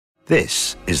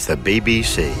This is the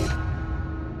BBC.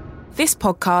 This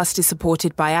podcast is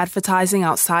supported by advertising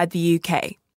outside the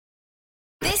UK.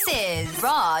 This is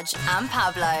Raj and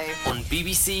Pablo on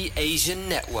BBC Asian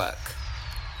Network.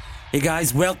 Hey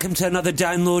guys, welcome to another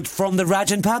download from the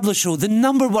Raj and Pablo Show, the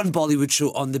number one Bollywood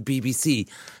show on the BBC.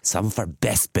 Some of our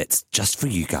best bits just for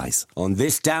you guys. On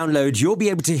this download, you'll be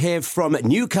able to hear from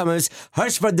newcomers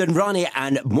Harshvardhan Rane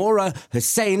and Mawra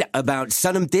Hocane about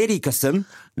Sanam Teri Kasam.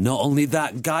 Not only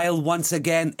that, Ghayal Once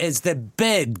Again is the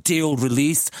big Deol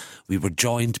release. We were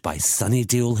joined by Sunny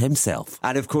Deol himself.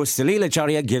 And of course, Salil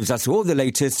Acharya gives us all the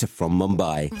latest from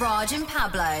Mumbai. Raj and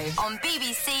Pablo on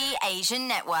BBC Asian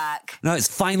Network. Now it's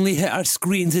finally hit our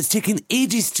screens. It's taken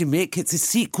ages to make. It's a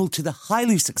sequel to the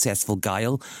highly successful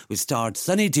Ghayal, which starred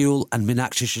Sunny Deol and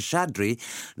Meenakshi Seshadri.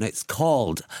 Now it's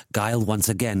called Ghayal Once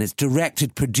Again. It's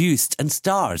directed, produced and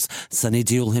stars Sunny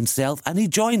Deol himself, and he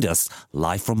joined us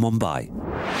live from Mumbai.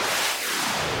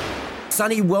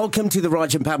 Sunny, welcome to the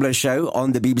Raj and Pablo Show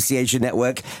on the BBC Asian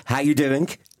Network. How are you doing?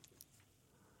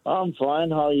 I'm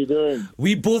fine. How are you doing?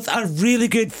 We both are really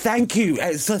good, thank you.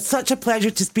 It's such a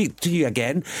pleasure to speak to you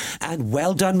again. And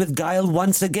well done with Ghayal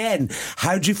Once Again.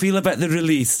 How do you feel about the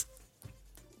release?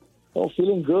 Oh,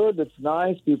 feeling good. It's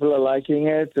nice. People are liking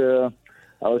it. I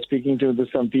was speaking to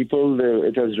some people.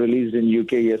 It was released in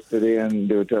UK yesterday, and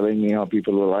they were telling me how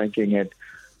people were liking it.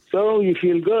 So you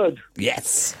feel good.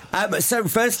 Yes. So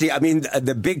firstly, I mean,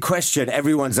 the big question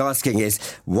everyone's asking is,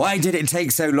 why did it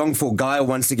take so long for Ghayal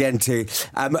Once Again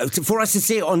for us to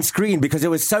see it on screen? Because there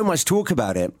was so much talk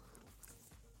about it.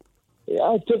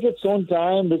 Yeah, it took its own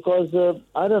time because,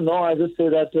 I don't know, I just say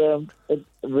that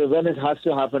when it has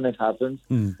to happen, it happens.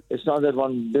 It's not that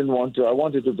one didn't want to. I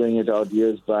wanted to bring it out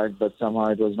years back, but somehow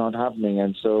it was not happening.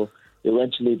 And so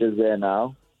eventually it is there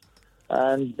now.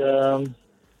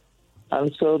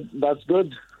 And so that's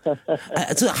good.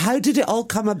 So how did it all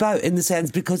come about in the sense,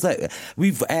 because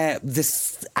we've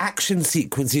this action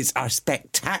sequences are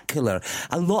spectacular.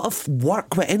 A lot of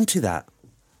work went into that.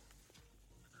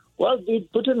 Well, we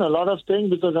put in a lot of things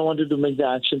because I wanted to make the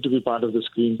action to be part of the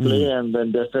screenplay, and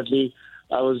then definitely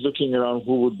I was looking around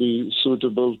who would be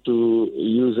suitable to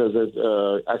use as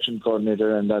an action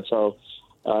coordinator, and that's how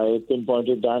I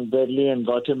pinpointed Dan Bradley and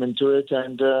got him into it,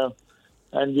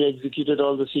 and we executed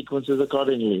all the sequences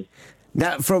accordingly.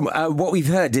 Now, from what we've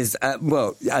heard is, when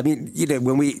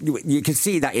you can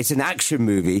see that it's an action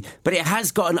movie, but it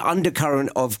has got an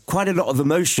undercurrent of quite a lot of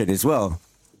emotion as well.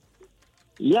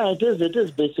 Yeah, it is. It is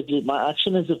basically, my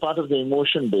action is a part of the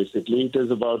emotion, basically. It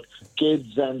is about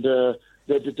kids and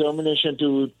their determination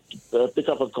to pick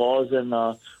up a cause and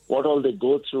what all they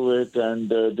go through it, and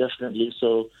definitely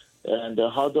so, and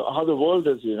how the world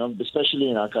is, especially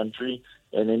in our country,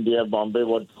 in India, Bombay,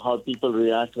 how people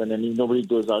react when nobody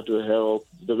goes out to hell,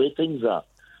 the way things are,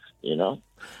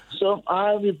 So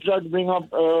we tried to bring up,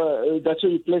 that's why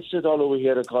we placed it all over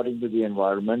here according to the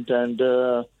environment, and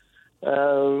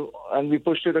we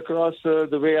pushed it across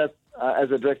the way,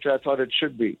 as a director, I thought it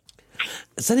should be.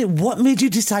 Sonny, what made you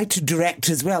decide to direct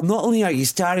as well? Not only are you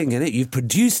starring in it, you've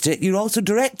produced it, you're also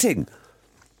directing.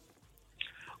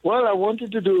 Well, I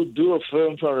wanted to do a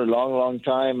film for a long, long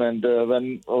time, and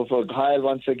for Ghayal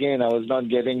Once Again, I was not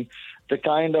getting the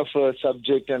kind of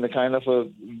subject and the kind of a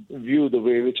view, the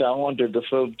way which I wanted the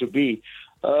film to be.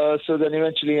 So then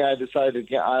eventually I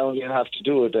decided, I only have to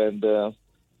do it, and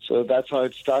so that's how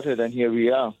it started, and here we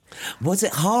are. Was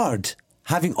it hard,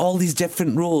 having all these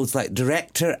different roles, like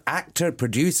director, actor,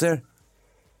 producer?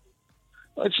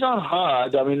 It's not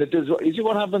hard. I mean, it is. You see,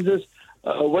 what happens is,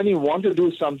 when you want to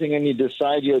do something and you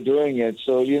decide you're doing it,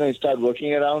 so, you start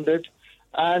working around it.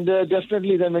 And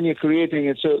definitely then when you're creating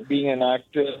it, so being an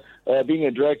actor, being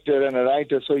a director and a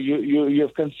writer, so you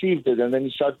have conceived it, and then you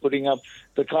start putting up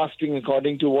the casting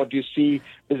according to what you see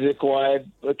is required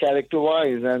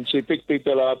character-wise. And so you pick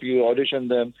people up, you audition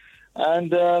them. And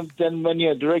then when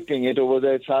you're directing it over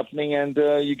there, it's happening, and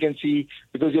you can see,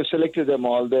 because you've selected them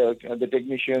all, the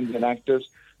technicians and actors.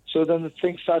 So then the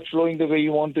things start flowing the way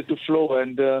you want it to flow,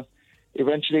 and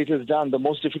eventually it is done. The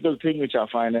most difficult thing which I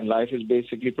find in life is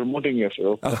basically promoting your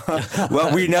film.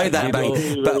 Well, we know that,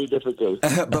 very difficult.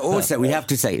 But also, we have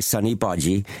to say, Sunny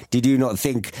Baji, did you not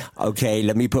think, okay,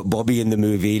 let me put Bobby in the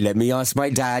movie, let me ask my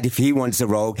dad if he wants a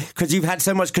role? Because you've had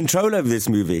so much control over this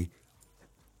movie.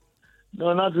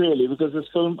 No, not really, because this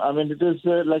film, I mean, it is,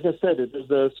 like I said, it is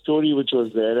the story which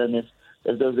was there, and if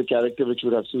there was a character which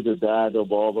would have suited Dad or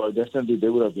Bob, or definitely they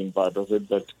would have been part of it,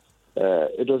 but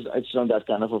it's not that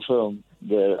kind of a film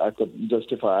where I could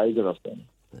justify either of them.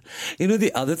 You know,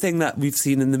 the other thing that we've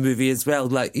seen in the movie as well,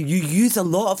 like, you use a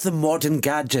lot of the modern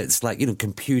gadgets, like, you know,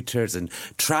 computers and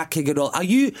tracking and all. Are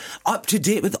you up to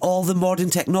date with all the modern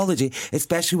technology,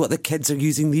 especially what the kids are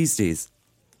using these days?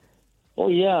 Oh,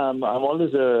 yeah. I'm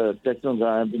always a techno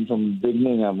guy. I've been from the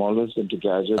beginning. I'm always into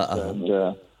gadgets and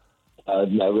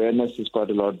the awareness is quite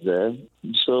a lot there.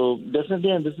 So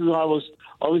definitely, and this is how I was,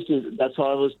 obviously, that's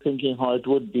how I was thinking how it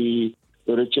would be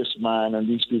the richest man and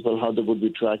these people, how they would be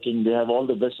tracking. They have all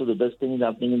the best of the best things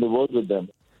happening in the world with them.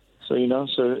 So, you know,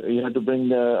 so you had to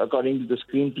bring according to the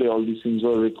screenplay, all these things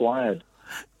were required.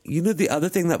 You know, the other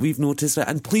thing that we've noticed,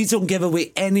 and please don't give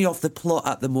away any of the plot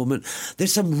at the moment,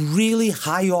 there's some really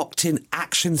high-octane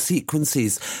action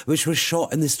sequences which were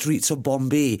shot in the streets of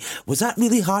Bombay. Was that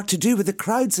really hard to do with the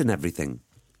crowds and everything?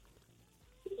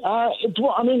 You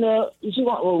see,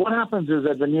 what happens is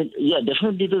that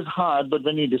definitely it is hard, but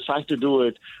when you decide to do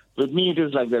it, with me it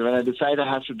is like that. When I decide I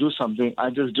have to do something,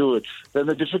 I just do it. Then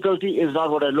the difficulty is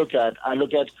not what I look at. I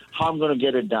look at how I'm going to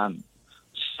get it done.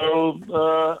 So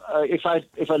if I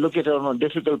look at it from a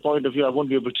difficult point of view, I won't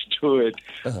be able to do it.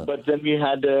 But then we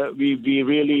had we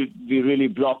really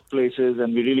blocked places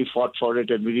and we really fought for it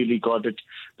and we really got it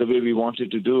the way we wanted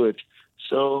to do it.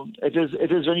 So it is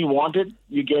when you want it,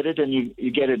 you get it and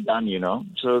you get it done, you know.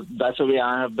 So that's the way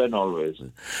I have been always.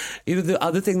 You know, the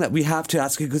other thing that we have to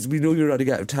ask you, because we know you're running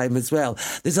out of time as well,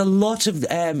 there's a lot of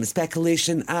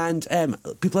speculation and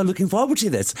people are looking forward to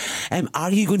this.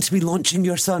 Are you going to be launching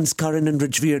your sons, Karan and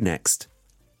Rajveer, next?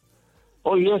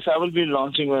 Oh, yes, I will be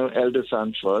launching my elder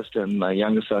son first, and my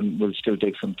younger son will still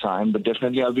take some time. But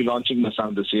definitely I'll be launching my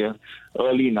son this year,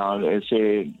 early now,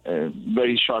 very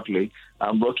shortly.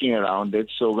 I'm working around it.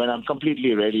 So when I'm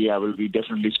completely ready, I will be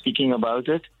definitely speaking about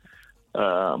it.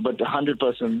 But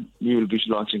 100% we will be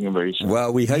launching him very soon.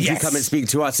 Well, we hope you come and speak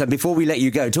to us. And before we let you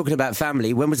go, talking about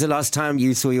family, when was the last time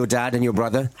you saw your dad and your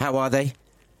brother? How are they?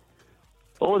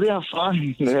 Oh, they are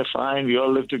fine. They're fine. We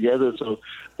all live together, so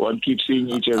one keeps seeing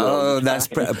each other. Oh, that's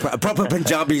proper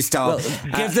Punjabi style. Well,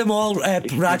 give them all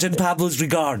Raj and Pablo's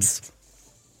regards.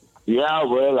 Yeah, I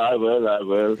will.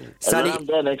 Sunny, and when I'm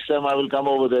there next time, I will come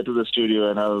over there to the studio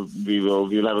and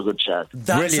we'll have a good chat.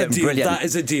 That's a deal. Brilliant. That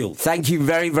is a deal. Thank you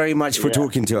very, very much for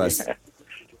talking to us.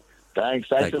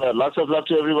 Thanks a lot. Lots of love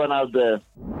to everyone out there.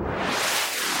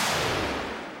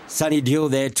 Sunny Deol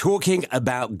there talking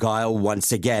about Ghayal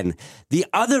Once Again. The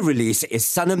other release is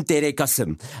Sanam Teri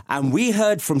Kasam, and we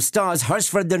heard from stars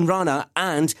Harshvardhan Rane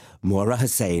and Mawra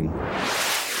Hocane.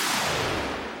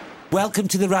 Welcome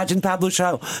to the Raj and Pablo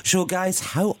show, guys.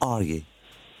 How are you?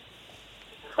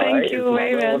 Thank you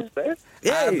very well.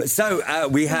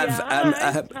 We have...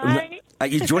 Hi.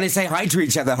 you want to say hi to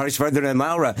each other, Harshvardhan and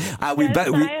Mawra? Hi,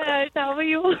 Harsh. How are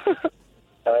you?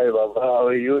 Hi, Baba. How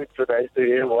are you? It's so nice to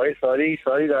hear your voice. Sorry,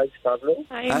 Raj Pablo.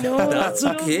 I know. That's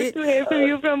okay. Good to hear from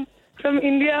you from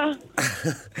India.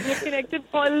 We're connected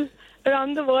all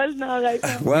around the world now, right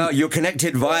now. Well, you're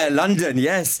connected via London,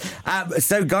 yes.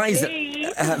 So, guys,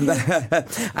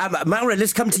 Mawra,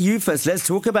 let's come to you first. Let's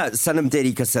talk about Sanam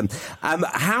Teri Kasam.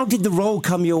 How did the role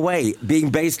come your way,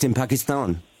 being based in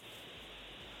Pakistan?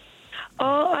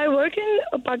 I work in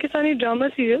Pakistani drama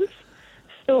serials.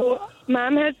 So,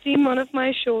 ma'am had seen one of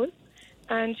my shows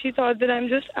and she thought that I'm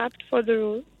just apt for the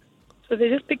role. So they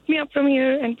just picked me up from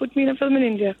here and put me in a film in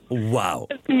India. Wow.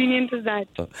 As convenient as that.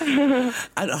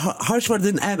 And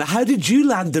Harshvardhan, how did you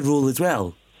land the role as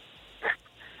well?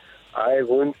 I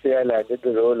won't say I landed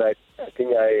the role. I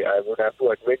think I would have to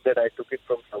admit that I took it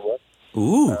from someone.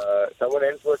 Ooh. Someone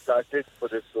else was started for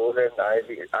this role, and I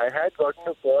had gotten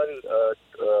a call,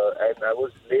 and I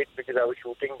was late because I was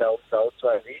shooting down south, so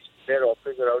I reached their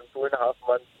office around 2.5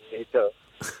 months later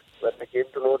when I came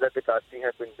to know that the casting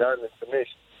had been done and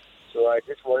finished. So I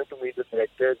just wanted to meet the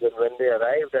directors, and when they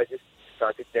arrived, I just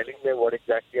started telling them what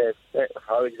exactly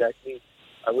how exactly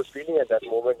I was feeling at that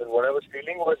moment. And what I was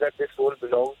feeling was that this role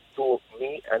belonged to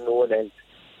me and no one else.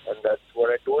 And that's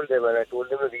what I told them. And I told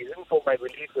them the reason for my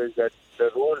belief is that the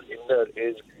role in there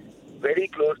is very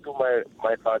close to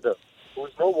my father,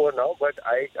 who's no more now. But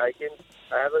I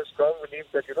have a strong belief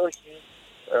that, you know, he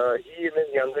in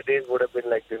his younger days would have been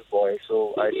like this boy.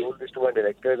 So I told this to my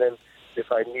director, and they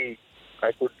finally,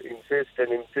 I could insist,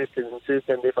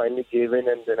 and they finally gave in.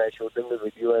 And then I showed them the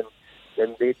video, and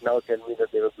then they now tell me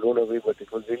that they were blown away. But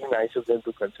it was really nice of them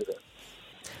to consider.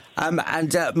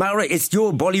 Mawra, it's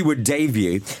your Bollywood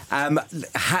debut.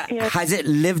 Yes. Has it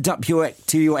lived up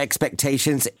to your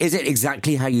expectations? Is it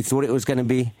exactly how you thought it was going to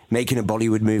be, making a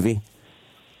Bollywood movie?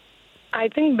 I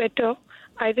think better.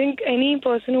 I think any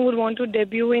person who would want to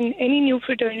debut in any new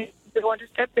fraternity, they want to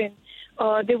step in,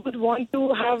 they would want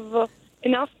to have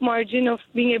enough margin of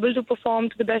being able to perform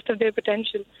to the best of their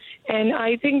potential. And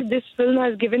I think this film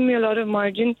has given me a lot of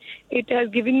margin. It has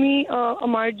given me a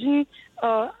margin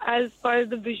as far as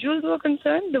the visuals were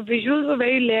concerned. The visuals were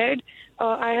very layered.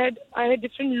 I had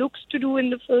different looks to do in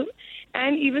the film,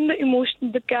 and even the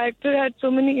emotion. The character had so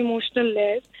many emotional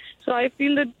layers. So I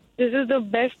feel that this is the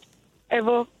best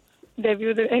ever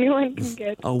debut that anyone can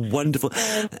get. Oh, wonderful!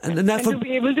 And to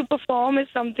be able to perform is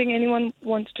something anyone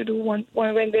wants to do when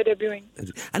they're debuting.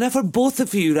 And now for both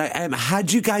of you, right,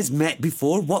 had you guys met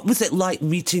before? What was it like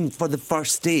meeting for the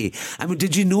first day? I mean,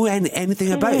 did you know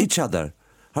anything about each other?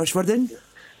 Harshvardhan?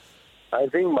 I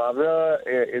think Mawra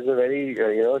is a very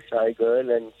shy girl,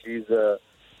 and she's a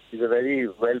very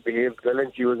well-behaved girl,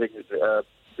 and she was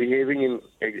behaving in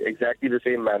exactly the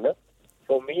same manner.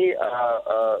 For me,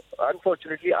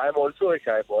 unfortunately, I'm also a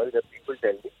shy boy, that people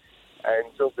tell me. And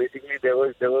so basically there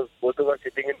was both of us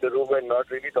sitting in the room and not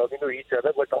really talking to each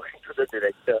other, but talking to the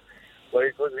director. But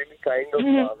it was really kind of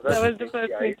Mawra. That was the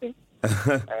first meeting.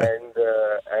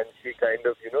 And she kind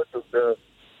of, took the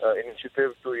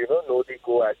initiative to, know the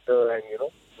co-actor and,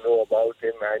 know about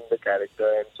him and the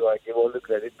character. And so I give all the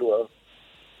credit to her.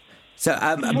 So,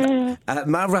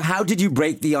 Mawra, how did you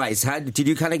break the ice? How did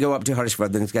you kind of go up to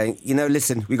Harshvardhan and going,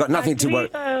 listen, we got nothing to worry.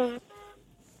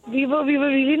 We were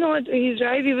really not, he's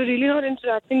right, we were really not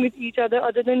interacting with each other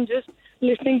than just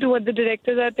listening to what the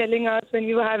directors are telling us when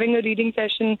we were having a reading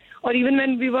session or even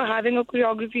when we were having a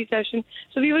choreography session.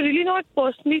 So we were really not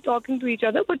personally talking to each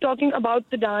other, but talking about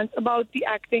the dance, about the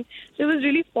acting. So it was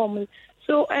really formal.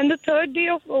 So, and the third day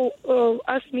of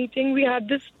us meeting, we had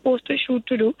this poster shoot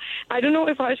to do. I don't know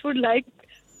if Harsh would like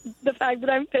the fact that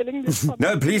I'm telling this.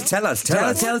 No, please tell us. Tell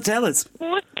us.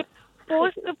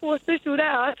 Post the poster shoot,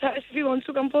 I asked Harsh if he wants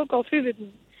to come for a coffee with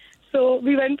me. So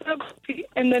we went for a coffee,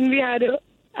 and then we had a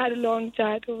long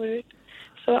chat over it.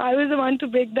 So I was the one to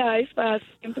break the ice by asking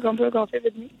him to come for a coffee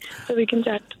with me, so we can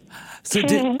chat. So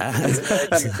saying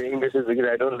this is because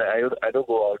I don't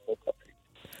go out for coffee.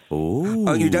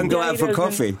 Oh, you don't go out for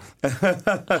coffee?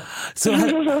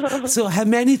 So how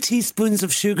many teaspoons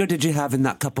of sugar did you have in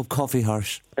that cup of coffee,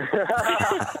 Harsh?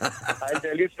 I'll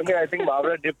tell you something. I think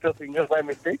Mawra dipped her finger by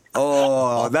mistake.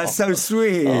 Oh, that's so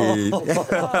sweet.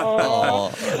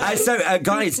 So,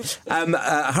 guys,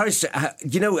 Harsh,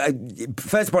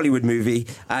 first Bollywood movie.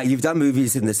 You've done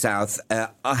movies in the South.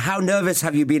 How nervous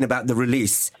have you been about the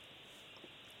release?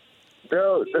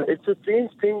 No, it's a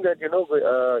strange thing that,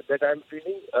 that I'm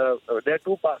feeling. There are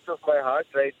two parts of my heart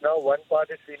right now. One part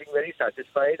is feeling very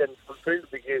satisfied and fulfilled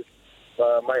because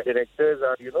my directors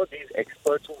are, these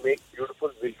experts who make beautiful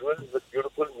visuals with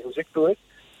beautiful music to it.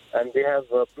 And they have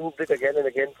proved it again and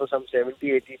again for some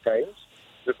 70, 80 times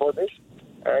before this.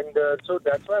 And so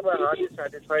that's why my heart is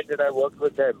satisfied that I worked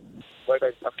with them. But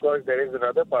of course, there is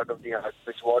another part of the heart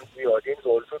which wants the audience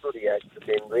also to react the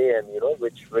same way, and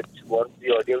which wants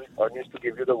the audience to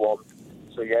give you the warmth.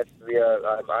 So yes,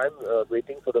 I'm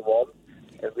waiting for the warmth,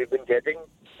 and we've been getting,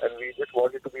 and we just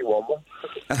want it to be warmer.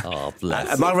 Oh,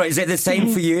 bless. Mawra, is it the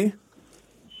same for you?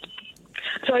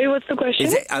 Sorry, what's the question?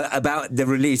 Is it about the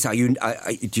release? Do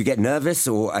you get nervous,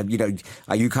 or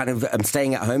are you kind of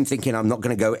staying at home thinking I'm not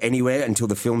going to go anywhere until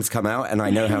the films come out and I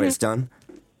know how it's done?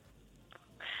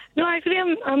 No, actually,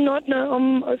 I'm not.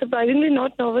 I'm surprisingly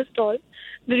not nervous at all.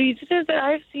 The reason is that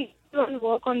I've seen everyone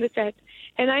work on the set,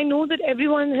 and I know that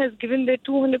everyone has given their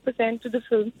 200% to the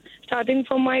film. Starting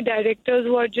from my directors,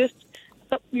 who are just,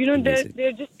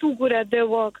 they're just too good at their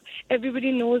work.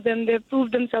 Everybody knows them. They've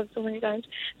proved themselves so many times.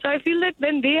 So I feel that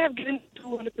when they have given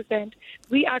 200%,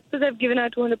 we actors have given our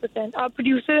 200%. Our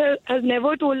producer has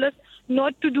never told us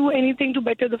not to do anything to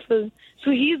better the film.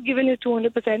 So he's given his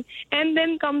 200%. And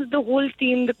then comes the whole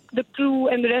team, the crew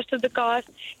and the rest of the cast.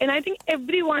 And I think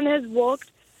everyone has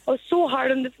worked so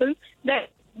hard on the film that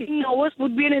being nervous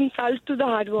would be an insult to the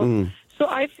hard work. So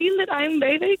I feel that I am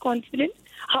very, very confident.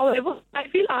 However, I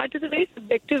feel art is a very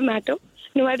subjective matter.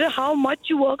 No matter how much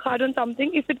you work hard on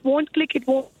something, if it won't click, it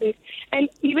won't click. And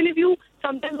even if you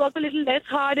sometimes work a little less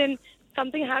hard and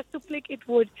something has to click, it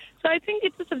would. So I think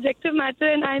it's a subjective matter,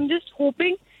 and I'm just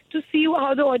hoping to see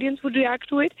how the audience would react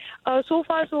to it. So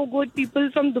far, so good. People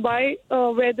from Dubai,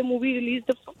 where the movie released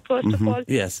first of all,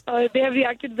 yes, they have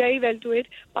reacted very well to it.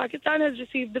 Pakistan has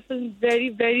received the film very,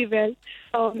 very well.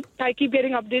 I keep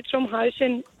getting updates from Harsh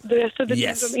and the rest of the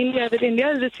team from India, that India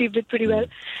has received it pretty well.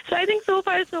 So I think so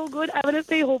far, so good. I want to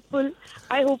stay hopeful.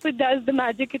 I hope it does the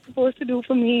magic it's supposed to do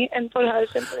for me and for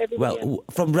Harsh and for everybody else.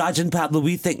 From Raj and Pablo,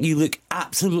 we think you look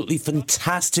absolutely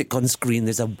fantastic on screen.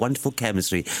 There's a wonderful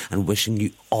chemistry, and wishing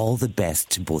you all the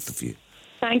best to both of you.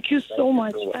 Thank you so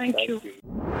much. Thank you.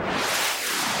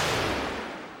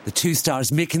 The two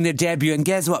stars making their debut, and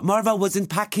guess what? Marva was in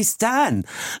Pakistan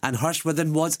and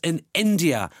Harshvardhan was in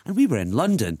India and we were in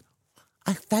London.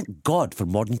 I thank God for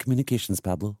modern communications,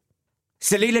 Pablo.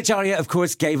 Salil Acharya, of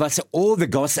course, gave us all the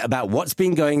gossip about what's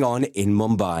been going on in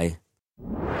Mumbai.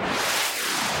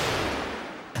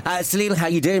 Salil, how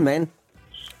you doing, man?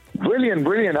 Brilliant.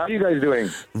 How are you guys doing?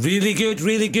 Really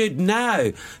good.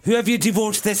 Now, who have you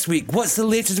divorced this week? What's the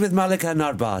latest with Malika and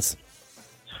Arbaz?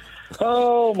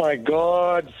 Oh, my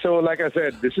God. So, like I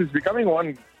said, this is becoming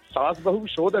one Saas Bahu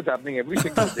show that's happening every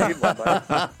single day in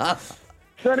Mumbai.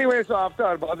 So anyway, after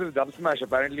Arbaz's dub smash,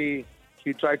 apparently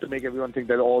he tried to make everyone think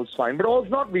that all's fine. But all's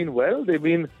not been well. They've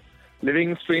been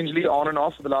living strangely on and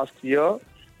off for the last year.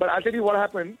 But I'll tell you what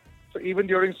happened. So even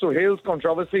during Suhail's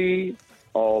controversy,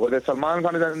 or whether Salman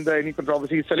Khan is under any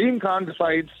controversy, Salim Khan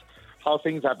decides how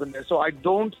things happen there. So I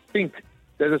don't think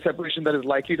there's a separation that is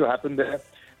likely to happen there.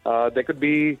 There could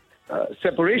be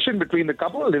separation between the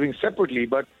couple living separately,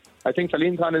 but I think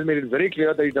Salim Khan has made it very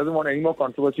clear that he doesn't want any more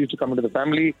controversies to come into the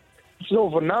family. So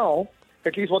for now,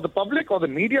 at least what the public or the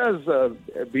media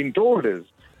has been told is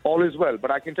all is well.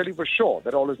 But I can tell you for sure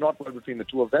that all is not well between the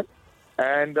two of them.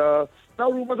 And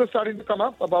now rumors are starting to come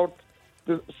up about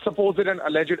the supposed and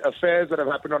alleged affairs that have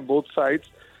happened on both sides.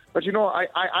 But, you know,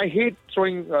 I hate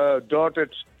throwing dirt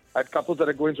at couples that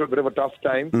are going through a bit of a tough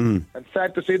time. And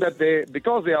sad to say that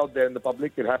because they're out there in the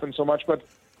public, it happens so much. But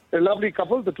they're a lovely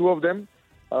couple, the two of them.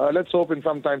 Let's hope in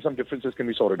some time some differences can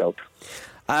be sorted out.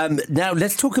 Now,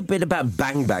 let's talk a bit about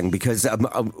Bang Bang, because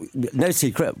no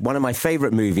secret, one of my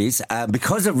favourite movies,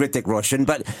 because of Hrithik Roshan.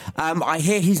 But I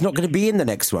hear he's not going to be in the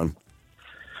next one.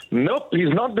 Nope,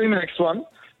 he's not doing the next one.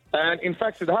 And in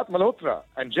fact, Siddharth Malhotra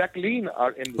and Jacqueline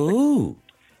are in the Ooh.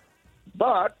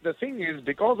 But the thing is,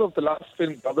 because of the last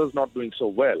film, Brothers not doing so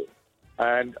well,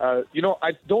 and,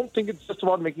 I don't think it's just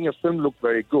about making a film look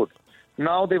very good.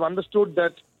 Now they've understood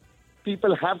that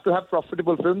people have to have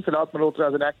profitable films. Siddharth Malhotra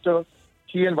as an actor,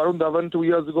 he and Varun Dhawan 2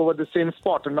 years ago were the same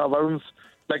spot, and now Varun's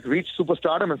reached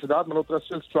superstardom, and Siddharth Malhotra is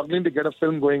still struggling to get a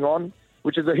film going on,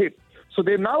 which is a hit. So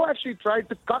they've now actually tried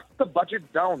to cut the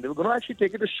budget down. They were going to actually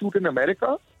take it to shoot in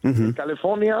America, in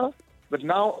California, but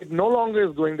now it no longer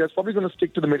is going there. It's probably going to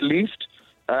stick to the Middle East,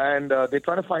 and they're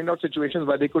trying to find out situations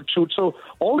where they could shoot. So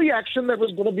all the action that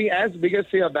was going to be as big as,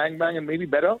 say, a Bang Bang and maybe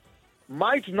better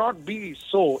might not be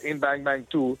so in Bang Bang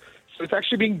 2. So it's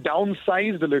actually being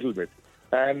downsized a little bit.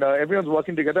 And everyone's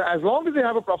working together. As long as they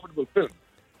have a profitable film,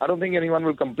 I don't think anyone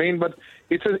will complain, but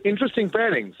it's an interesting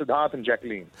pairing, Siddharth and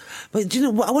Jacqueline. But do you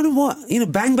know what? I wonder what,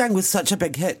 Bang Bang was such a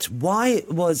big hit. Why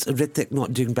was Hrithik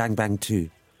not doing Bang Bang 2?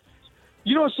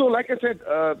 So like I said,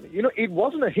 it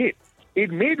wasn't a hit. It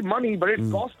made money, but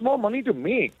it cost more money to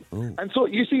make. Oh. And so,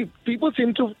 you see, people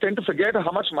tend to forget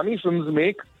how much money films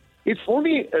make. It's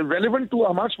only relevant to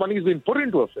how much money is being put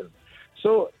into a film.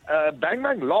 So Bang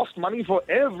Bang lost money for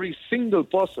every single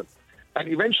person. And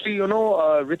eventually,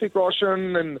 Hrithik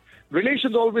Roshan and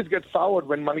relations always get soured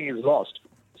when money is lost.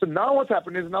 So now what's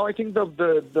happened is, now I think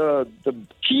the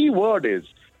key word is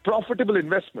profitable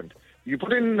investment. You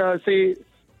put in, say,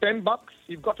 $10,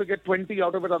 you've got to get 20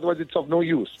 out of it, otherwise it's of no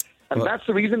use. And that's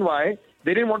the reason why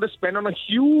they didn't want to spend on a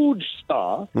huge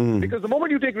star, because the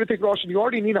moment you take Hrithik Roshan, you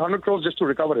already need 100 crores just to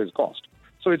recover his cost.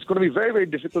 So it's going to be very, very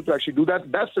difficult to actually do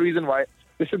that. That's the reason why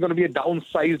this is going to be a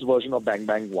downsized version of Bang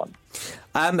Bang 1.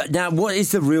 Now, what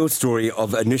is the real story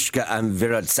of Anushka and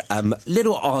Virat's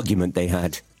little argument they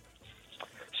had?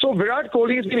 So Virat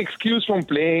Kohli has been excused from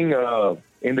playing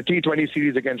in the T20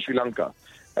 series against Sri Lanka.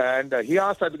 And he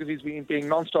asked that because he's been playing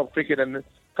non-stop cricket, and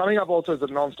coming up also is a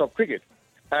non-stop cricket.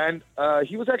 And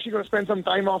he was actually going to spend some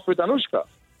time off with Anushka.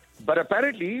 But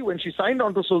apparently, when she signed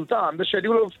on to Sultan, the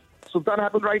schedule of Sultan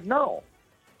happened right now.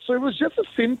 So it was just a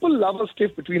simple lover's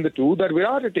gift between the two that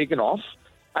Virat had taken off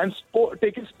and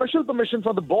taken special permission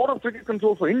from the Board of Cricket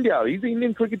Control for India. He's the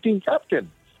Indian cricket team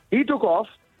captain. He took off,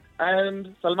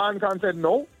 and Salman Khan said,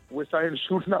 no, we're starting to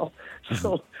shoot now.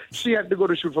 So she had to go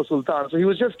to shoot for Sultan. So he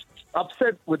was just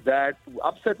upset with that,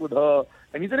 upset with her.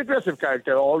 And he's an aggressive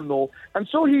character, all know. And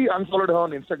so he unfollowed her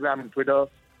on Instagram and Twitter.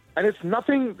 And it's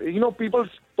nothing, people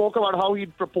spoke about how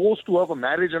he'd proposed to her for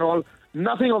marriage and all.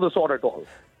 Nothing of the sort at all.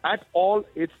 At all,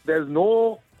 there's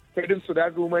no credence to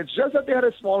that rumor. It's just that they had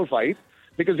a small fight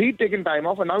because he'd taken time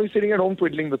off and now he's sitting at home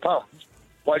twiddling the thumbs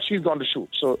while she's gone to shoot.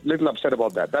 So little upset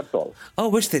about that, that's all. Oh, I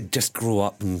wish they'd just grow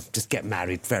up and just get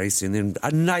married very soon. They're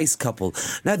a nice couple.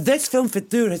 Now, this film,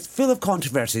 Fitur, is full of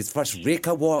controversies. First,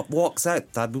 Rekha walks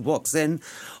out, Tabu walks in.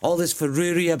 All this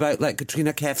furore about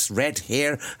Katrina Kaif's red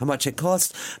hair, how much it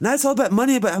cost. Now it's all about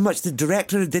money, about how much the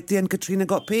director, Aditya and Katrina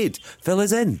got paid. Fill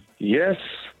us in. Yes,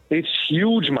 it's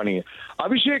huge money.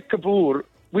 Abhishek Kapoor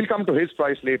we'll come to his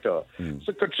price later.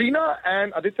 So Katrina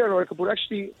and Aditya Roy Kapoor,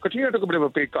 actually, Katrina took a bit of a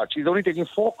pay cut. She's only taking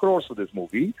 4 crores for this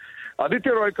movie.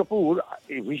 Aditya Roy Kapoor,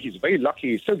 he's very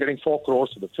lucky. He's still getting 4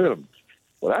 crores for the film.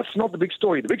 Well, that's not the big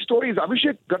story. The big story is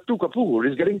Abhishek Gattu Kapoor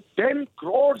is getting 10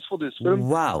 crores for this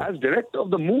film as director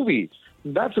of the movie.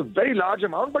 That's a very large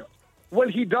amount, but, well,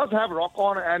 he does have Rock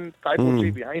On and Kai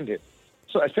Putri behind him.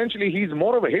 So essentially, he's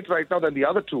more of a hit right now than the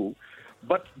other two.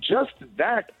 But just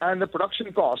that and the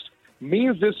production cost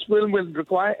means this film will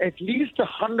require at least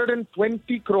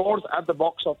 120 crores at the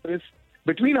box office,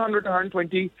 between 100 and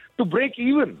 120, to break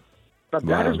even. Now,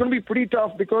 that is going to be pretty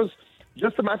tough because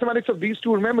just the mathematics of these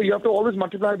two, remember, you have to always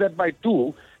multiply that by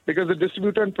 2 because the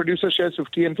distributor and producer shares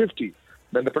 50 and 50.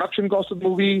 Then the production cost of the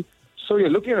movie. So you're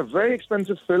looking at a very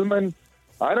expensive film, and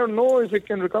I don't know if it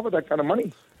can recover that kind of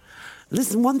money.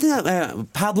 Listen, one thing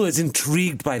that Pablo is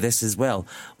intrigued by this as well.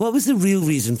 What was the real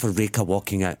reason for Rekha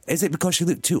walking out? Is it because she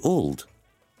looked too old?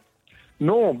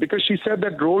 No, because she said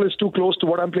that role is too close to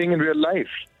what I'm playing in real life.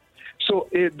 So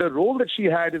the role that she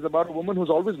had is about a woman who's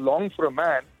always longed for a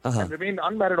man and remained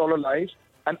unmarried all her life.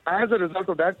 And as a result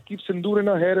of that, keeps sindoor in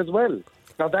her hair as well.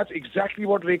 Now, that's exactly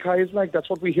what Rekha is like. That's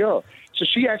what we hear. So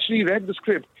she actually read the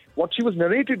script. What she was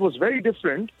narrated was very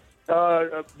different.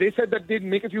 They said that they'd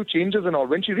make a few changes and all.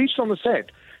 When she reached on the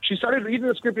set, she started reading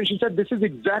the script and she said, this is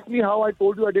exactly how I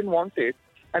told you I didn't want it.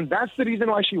 And that's the reason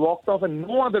why she walked off and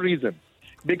no other reason.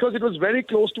 Because it was very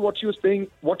close to what she was playing,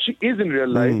 what she is in real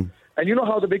life. And you know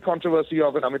how the big controversy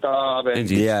of an Amitabh and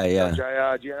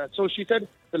Jaya. So she said,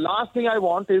 the last thing I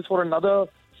want is for another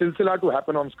silsila to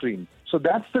happen on screen. So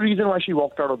that's the reason why she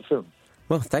walked out of the film.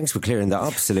 Well, thanks for clearing that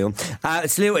up, Salil.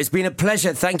 Salil, it's been a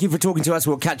pleasure. Thank you for talking to us.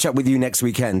 We'll catch up with you next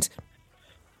weekend.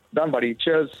 Done, buddy.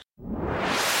 Cheers.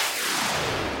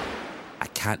 I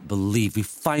can't believe we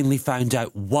finally found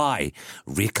out why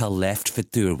Rekha left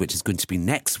Fittoor, which is going to be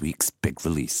next week's big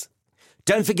release.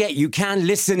 Don't forget, you can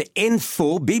listen in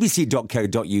full,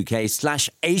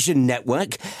 bbc.co.uk/Asian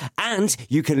Network, and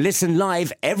you can listen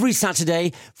live every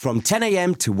Saturday from 10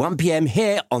 a.m. to 1 p.m.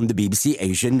 here on the BBC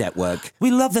Asian Network. We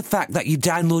love the fact that you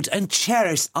download and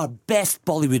cherish our best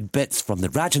Bollywood bits from the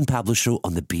Raj and Pablo show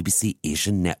on the BBC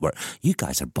Asian Network. You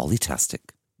guys are Bollytastic.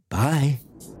 Bye.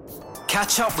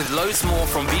 Catch up with loads more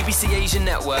from BBC Asian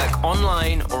Network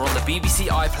online or on the BBC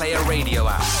iPlayer radio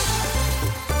app.